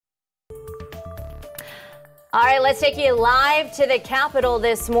All right, let's take you live to the Capitol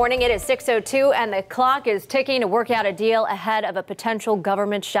this morning. It is 6:02 and the clock is ticking to work out a deal ahead of a potential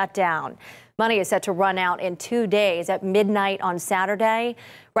government shutdown. Money is set to run out in 2 days at midnight on Saturday.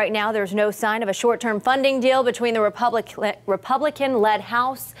 Right now, there's no sign of a short-term funding deal between the Republican-led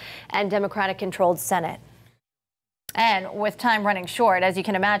House and Democratic-controlled Senate. And with time running short, as you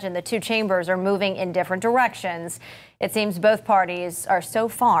can imagine, the two chambers are moving in different directions. It seems both parties are so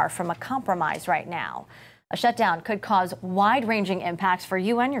far from a compromise right now. A shutdown could cause wide-ranging impacts for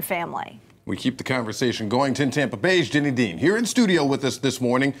you and your family. We keep the conversation going. In Tampa Bay's Jenny Dean here in studio with us this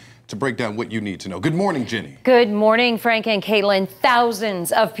morning to break down what you need to know. Good morning, Jenny. Good morning, Frank and Caitlin.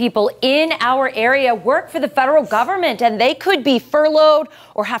 Thousands of people in our area work for the federal government, and they could be furloughed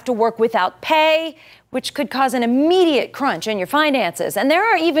or have to work without pay, which could cause an immediate crunch in your finances. And there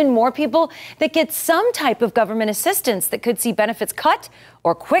are even more people that get some type of government assistance that could see benefits cut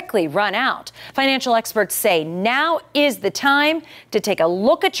or quickly run out. Financial experts say now is the time to take a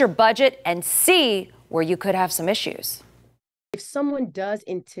look at your budget and see where you could have some issues. If someone does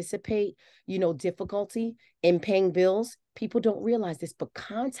anticipate, difficulty in paying bills, people don't realize this, but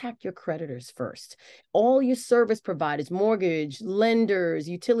contact your creditors first. All your service providers, mortgage, lenders,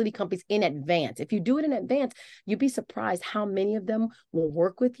 utility companies in advance. If you do it in advance, you'd be surprised how many of them will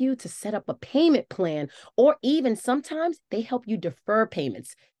work with you to set up a payment plan, or even sometimes they help you defer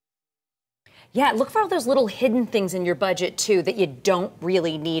payments. Yeah, look for all those little hidden things in your budget, too, that you don't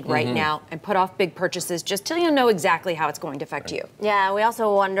really need right now, and put off big purchases just till you know exactly how it's going to affect you. Yeah, we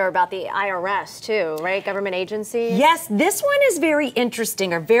also wonder about the IRS, too, right? Government agencies. Yes, this one is very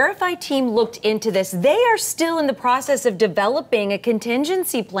interesting. Our Verify team looked into this. They are still in the process of developing a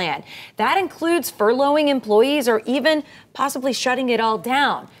contingency plan. That includes furloughing employees or even possibly shutting it all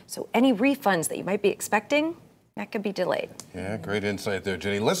down. So any refunds that you might be expecting, that could be delayed. Yeah, great insight there,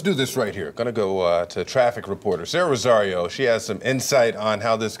 Jenny. Let's do this right here. Going to go to traffic reporter Sarah Rosario. She has some insight on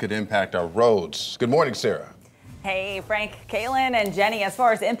how this could impact our roads. Good morning, Sarah. Hey, Frank, Caitlin, and Jenny. As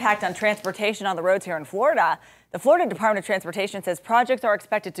far as impact on transportation on the roads here in Florida, the Florida Department of Transportation says projects are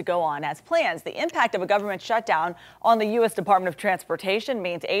expected to go on as planned. The impact of a government shutdown on the U.S. Department of Transportation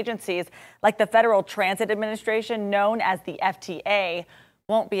means agencies like the Federal Transit Administration, known as the FTA,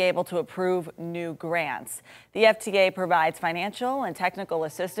 won't be able to approve new grants. The FTA provides financial and technical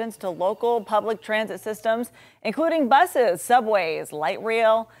assistance to local public transit systems, including buses, subways, light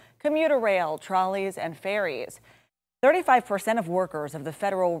rail, commuter rail, trolleys, and ferries. 35% of workers of the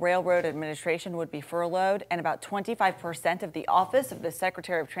Federal Railroad Administration would be furloughed, and about 25% of the Office of the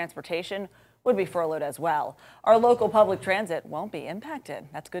Secretary of Transportation would be furloughed as well. Our local public transit won't be impacted.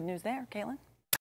 That's good news there, Caitlin.